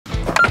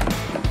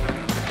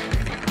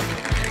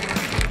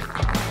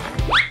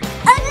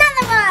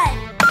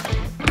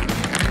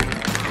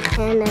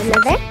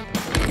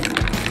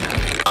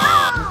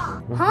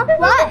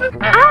What?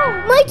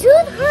 Ow! My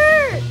tooth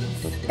hurts!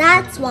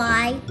 That's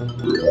why.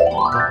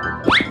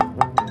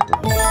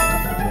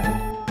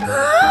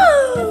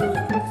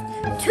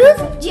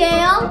 Tooth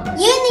jail?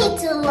 You need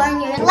to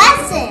learn your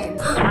lesson.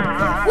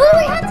 What do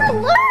we have to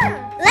learn?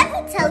 Let me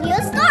tell you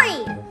a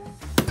story.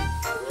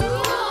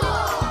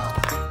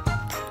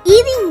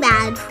 Eating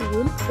bad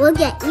food will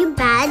get you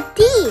bad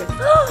teeth.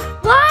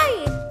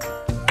 Why?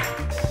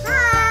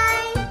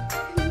 Hi.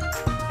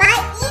 By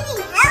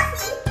eating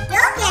healthy,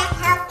 you'll get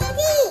healthy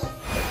teeth.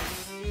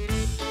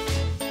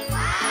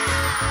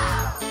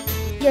 Wow.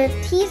 Your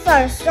teeth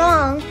are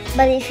strong,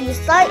 but if you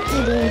start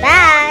eating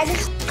bad,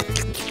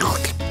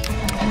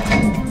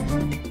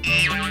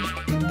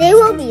 they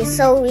will be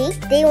so weak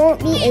they won't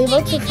be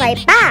able to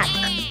fight back.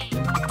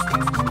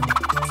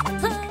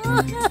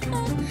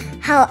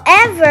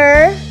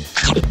 However,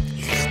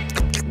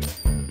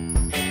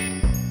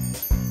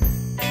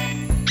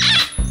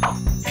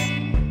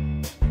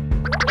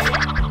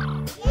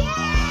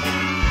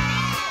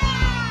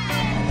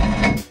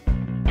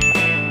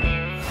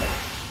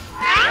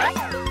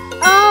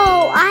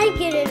 oh, I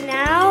get it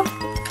now.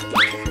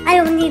 I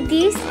don't need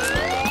these.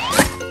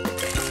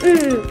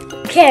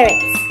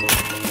 Carrots.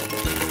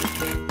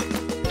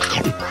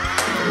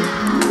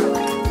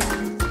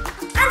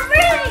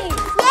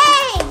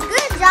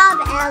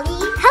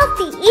 Ellie.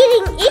 Healthy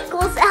eating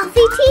equals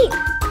healthy teeth.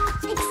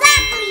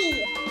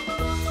 Exactly.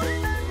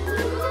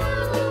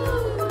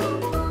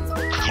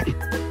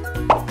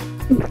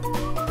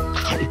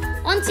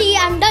 Auntie,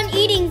 I'm done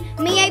eating.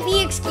 May I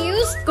be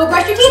excused? Go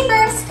brush your teeth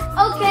first.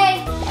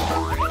 Okay.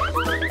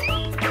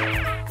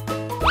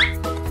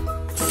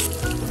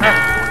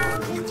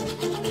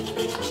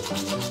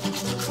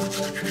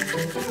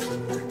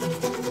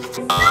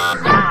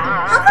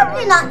 How come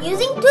you're not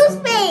using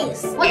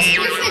toothpaste? What's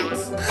the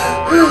difference?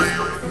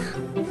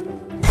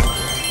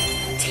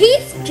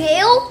 Teeth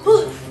jail?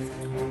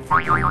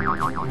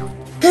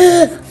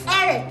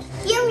 Eric,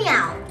 hear me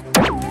out.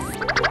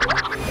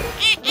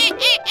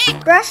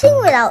 Brushing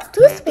without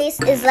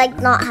toothpaste is like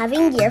not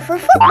having gear for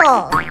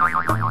football.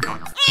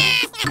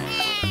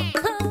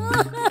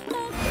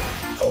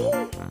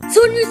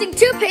 So using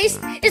toothpaste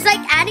is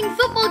like adding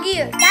football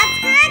gear. That's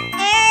correct,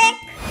 Eric.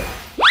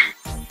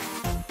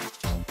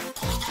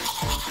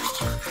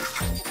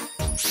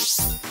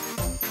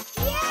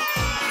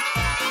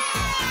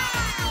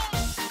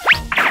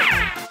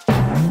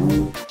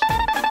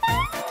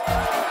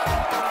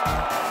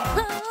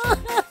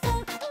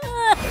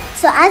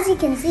 So as you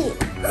can see,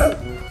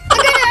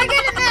 I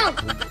get it now.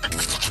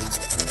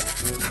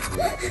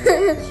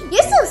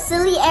 You're so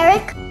silly,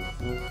 Eric.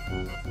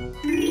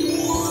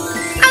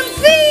 I'm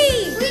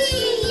free!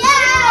 Free!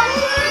 Yeah!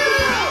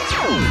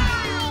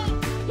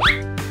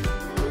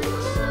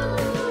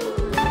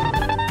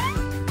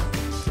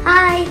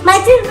 Hi. My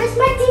teeth, where's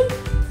my teeth?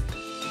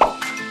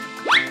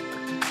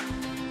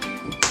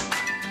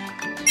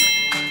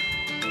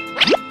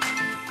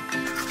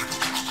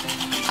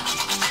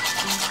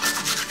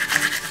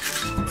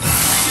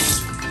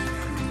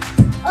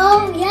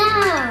 Oh,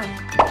 yeah.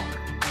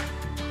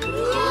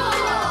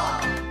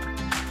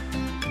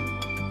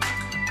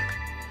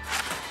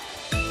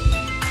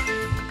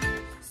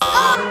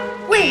 Oh,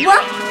 wait,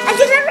 what? I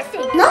did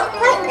everything. Not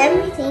quite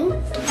everything.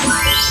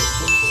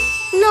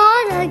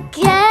 Not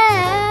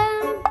again.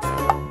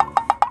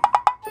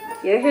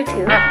 You're here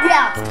too.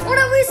 Yeah. What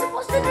are we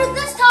supposed to do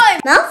this time?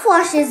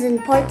 Mouthwash is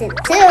important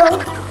too.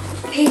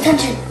 Pay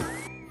attention.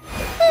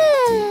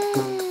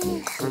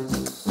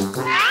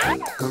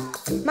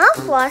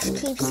 Mouthwash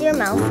keeps your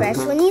mouth fresh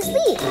when you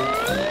sleep.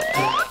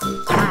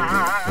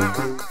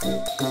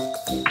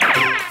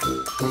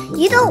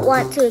 You don't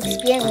want to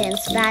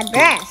experience bad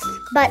breath,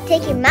 but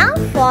take a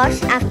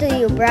mouthwash after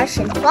you brush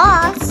and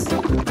floss.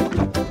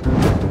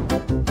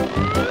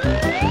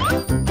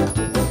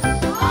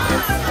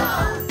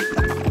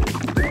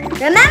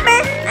 Remember,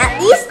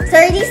 at least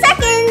 30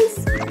 seconds.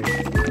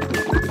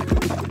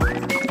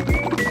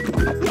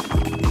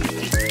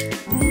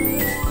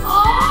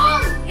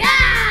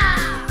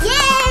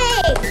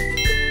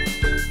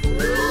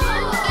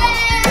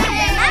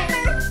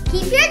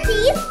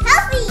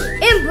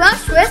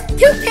 Brush with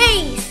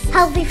toothpaste.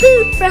 Healthy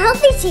food for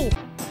healthy teeth.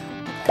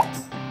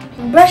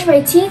 Brush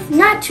my teeth,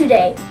 not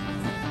today.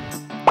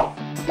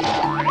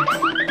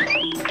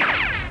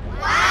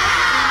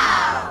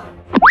 Wow!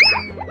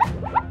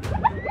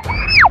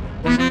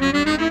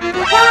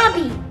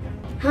 Bobby!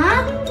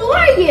 Huh? Who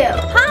are you?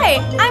 Hi,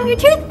 I'm your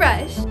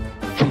toothbrush.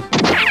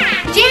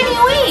 Jenny,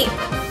 wait!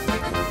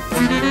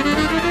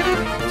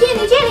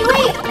 Jenny,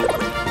 wait!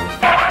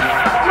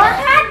 What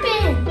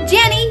happened?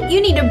 Jenny, you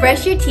need to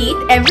brush your teeth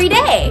every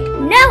day.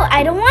 No,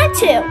 I don't want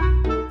to.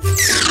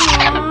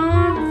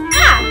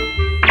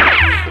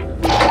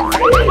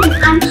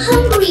 I'm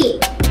hungry.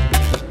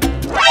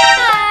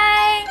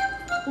 Bye!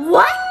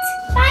 What?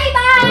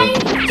 Bye-bye!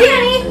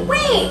 Jenny,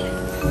 wait!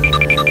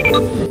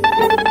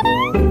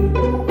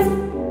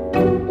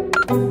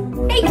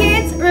 Hey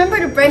kids, remember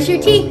to brush your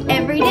teeth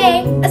every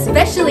day,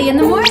 especially in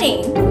the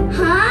morning.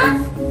 Huh?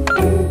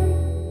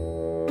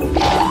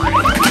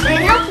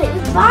 Then I'll play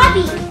with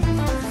Bobby.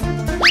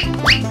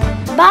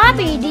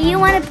 Bobby, do you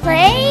want to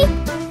play?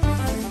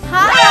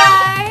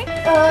 Hi!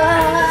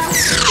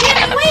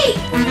 Jenny, wait!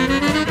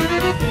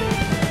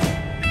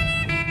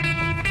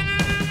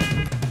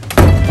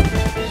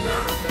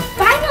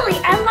 Finally,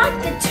 I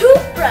unlocked the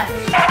toothbrush.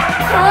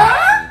 Huh?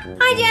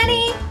 Hi,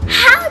 Jenny.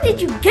 How did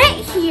you get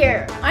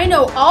here? I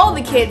know all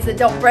the kids that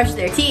don't brush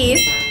their teeth.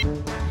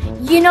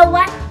 You know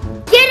what?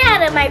 Get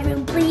out of my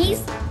room,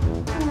 please.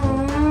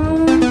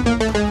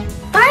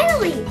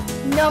 Finally,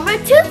 no more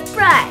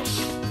toothbrush.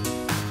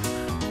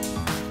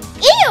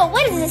 Ew,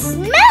 what is this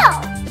smell?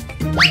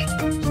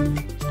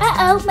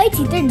 Uh-oh, my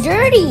teeth are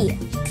dirty.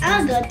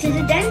 I'll go to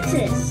the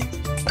dentist.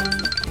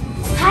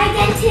 Hi,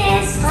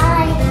 dentist.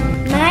 Hi.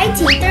 My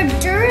teeth are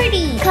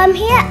dirty. Come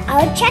here,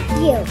 I'll check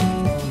you.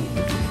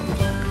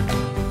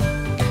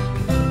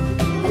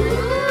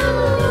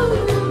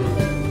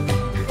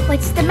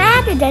 What's the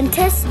matter,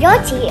 dentist? Your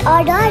teeth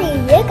are dirty.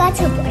 You got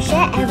to brush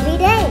it every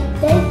day.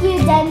 Thank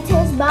you,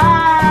 dentist.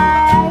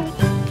 Bye.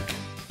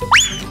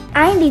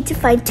 I need to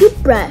find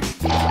toothbrush.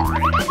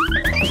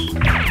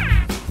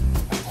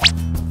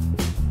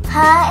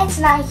 Huh? It's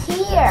not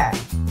here.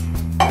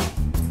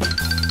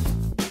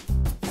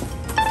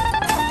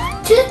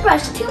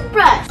 Toothbrush,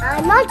 toothbrush.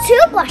 I'm not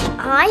toothbrush.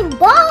 I'm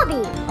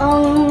Bobby.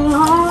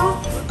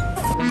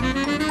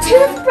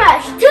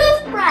 Toothbrush,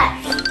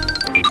 toothbrush.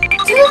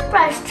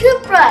 Toothbrush,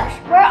 toothbrush.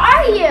 Where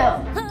are you?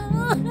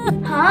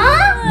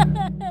 Huh?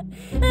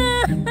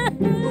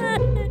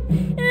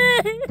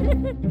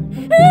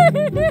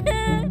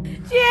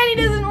 Jenny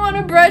doesn't want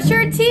to brush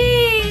her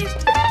teeth.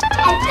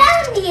 I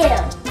found you.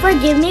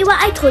 Forgive me what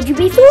I told you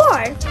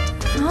before.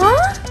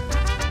 Huh?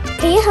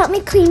 Can you help me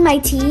clean my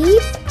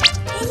teeth?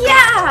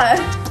 Yeah.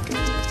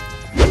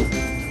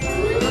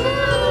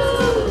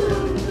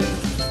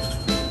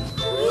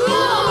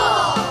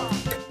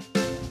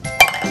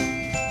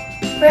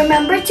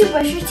 Remember to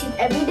brush your teeth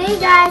every day,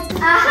 guys.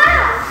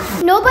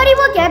 Aha! Nobody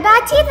will get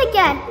bad teeth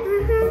again.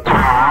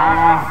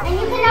 And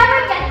you can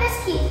never get this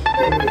key.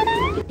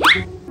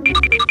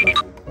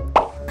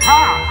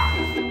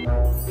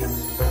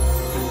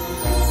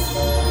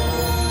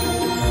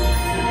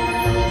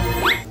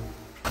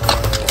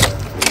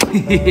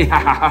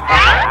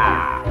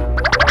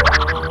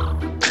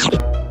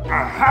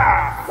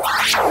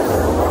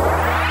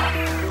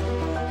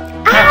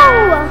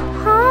 Ow!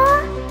 Huh?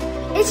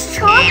 It's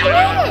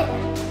chocolate.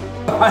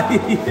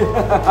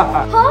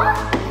 Huh?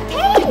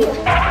 Hey!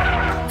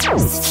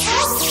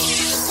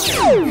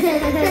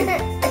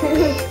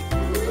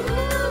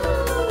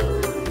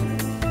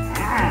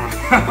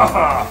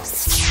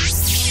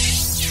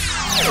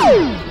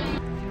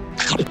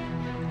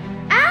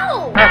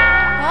 Ow!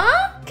 Huh?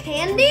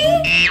 Candy?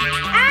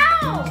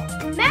 Ow!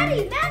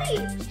 Maddie!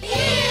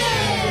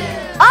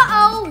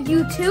 Uh-oh, you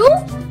two?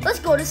 Let's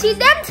go to see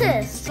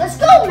dentist. Let's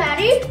go,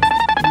 Maddie!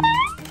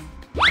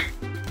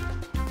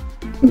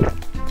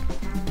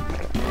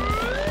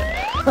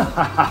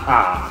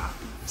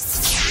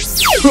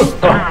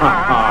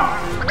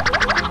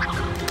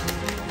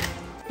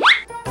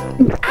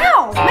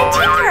 Ow! My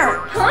teeth hurt!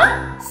 Huh?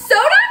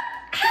 Soda?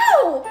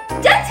 Ow!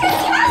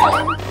 Dentist,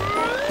 help!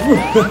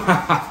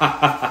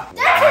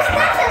 Dentist,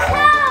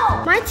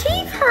 help! My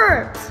teeth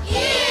hurt.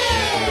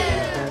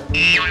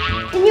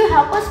 Can you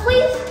help us,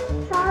 please?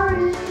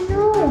 Sorry,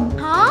 no.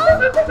 Huh?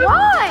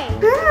 Why?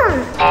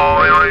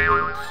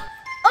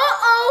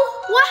 Uh-oh!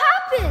 What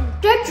happened?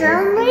 Get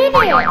germ rated.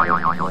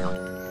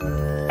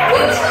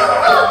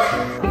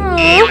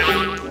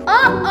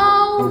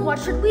 Uh-oh, what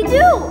should we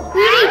do?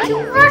 We need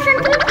toothbrush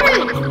and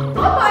toothpaste.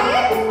 I'll buy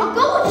it. I'll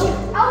go with you.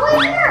 I'll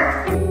wait here.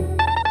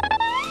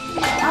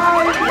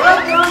 Hi,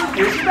 welcome.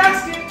 Here's your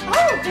basket.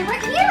 Oh, they're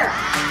right here.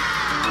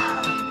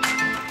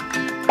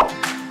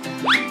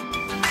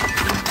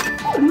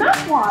 Oh,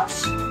 mouthwash.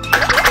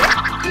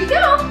 Here you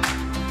go.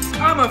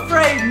 I'm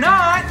afraid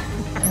not.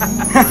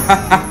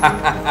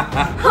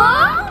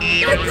 Huh?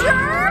 The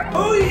germ?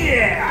 Oh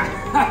yeah.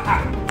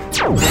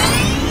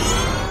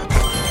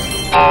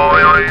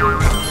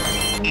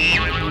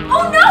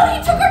 Oh no, he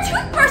took our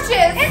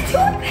toothbrushes and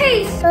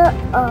toothpaste.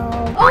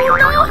 Uh-oh. Oh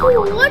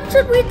no, what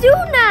should we do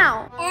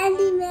now?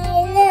 Andy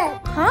made it.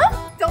 Huh?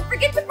 Don't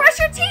forget to brush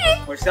your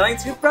teeth. We're selling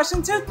toothbrush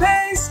and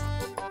toothpaste.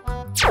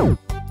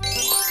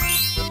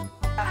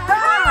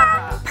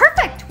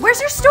 Perfect. Where's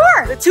your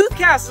store? The Tooth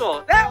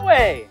Castle, that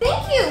way.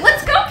 Thank you.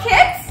 Let's go,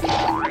 kids.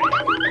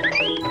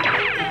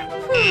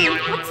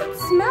 What's that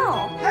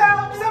smell?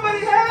 Help,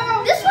 somebody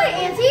help. This way,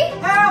 Auntie.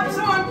 Help,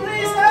 someone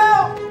please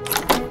help.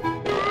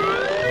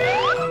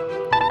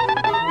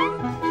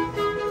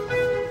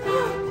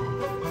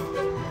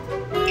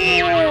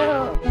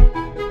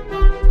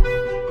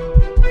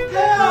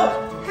 Help,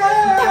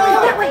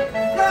 That way.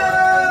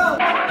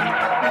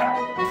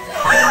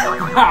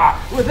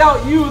 help.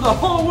 Without you, the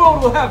whole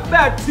world will have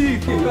bad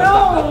teeth.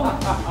 No.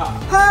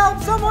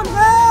 Help, someone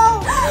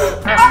help.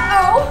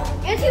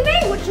 Uh-oh. Auntie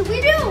May, what should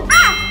we do?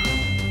 Ah!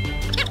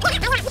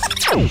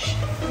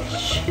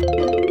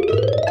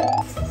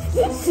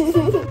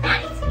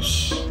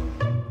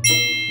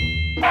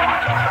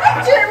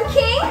 Germ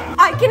King,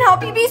 I can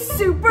help you be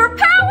super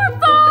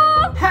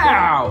powerful!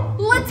 How?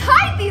 Let's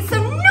hide these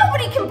so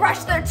nobody can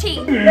brush their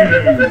teeth!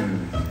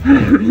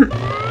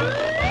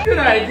 Good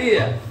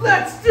idea.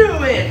 Let's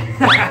do it.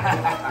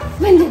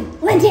 Lyndon!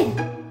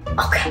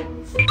 Okay.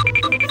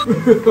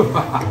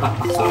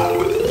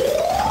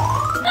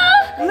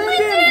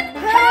 Lyndon,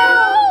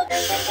 help!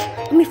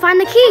 Let me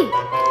find the key.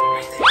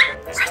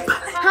 Press the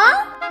button.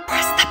 Huh?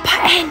 Press the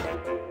button.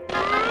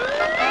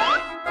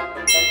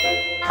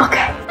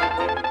 Okay.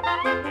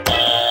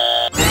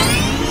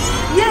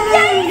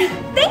 Yay!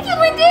 Thank you,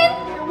 Lyndon!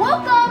 You're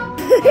welcome.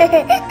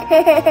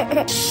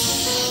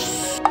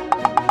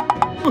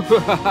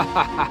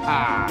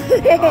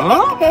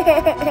 Huh?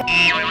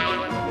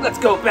 Let's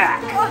go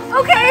back.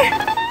 Okay.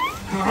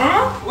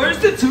 Huh? Where's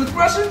the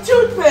toothbrush and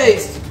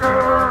toothpaste? I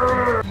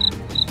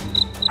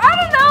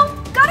don't know.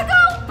 Gotta go.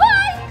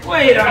 Bye.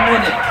 Wait a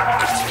minute.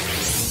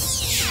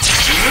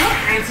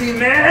 Auntie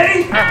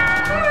May?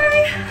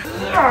 Bye.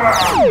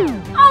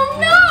 Oh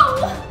no!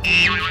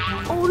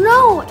 Oh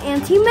no,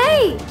 Auntie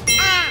May.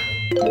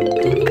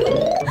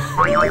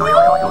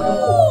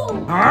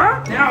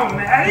 Huh? Now,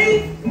 Maddie?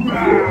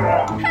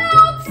 Help!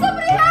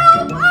 Somebody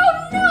help! Oh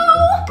no!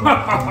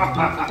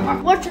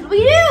 What should we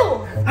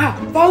do?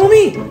 Follow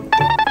me.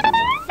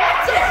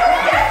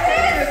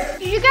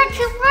 Did you get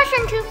toothbrush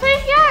and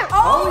toothpaste yet?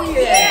 Oh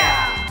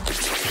yeah.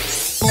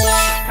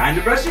 Time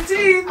to brush your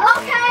teeth.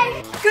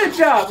 Okay. Good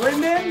job,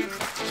 Lyndon.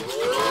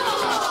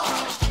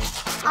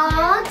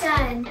 All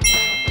done.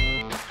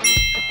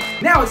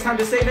 Now it's time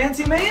to save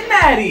Auntie May and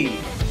Maddie.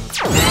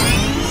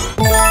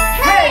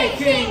 Hey,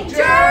 King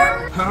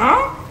Germ!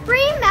 Huh?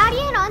 Free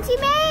Maddie and Auntie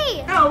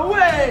May. No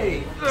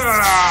way.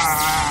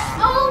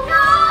 Oh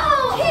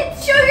no!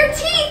 Kids, show your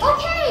teeth!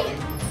 Okay.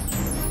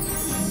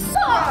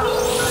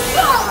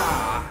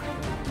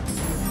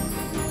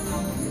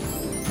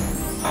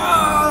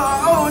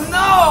 Oh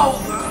no!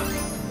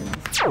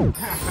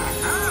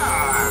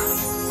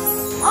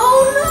 Oh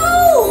no!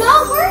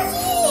 Not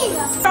working.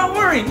 Don't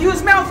worry,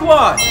 use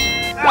mouthwash.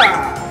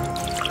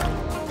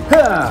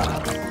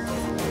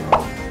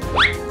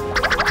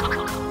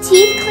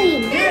 Teeth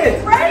clean.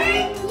 Kids, ready?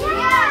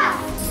 Yeah.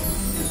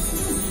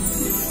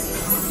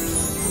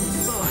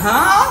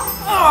 Huh?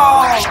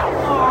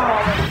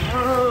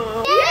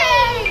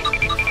 Yay!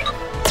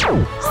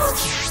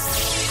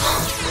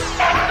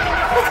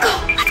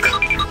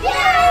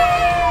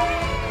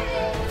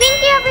 Thank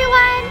you,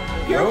 everyone.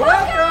 You're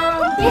welcome.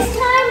 This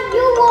time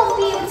you won't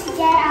be able to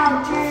get out,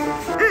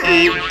 germs.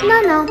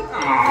 No.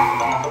 Aw.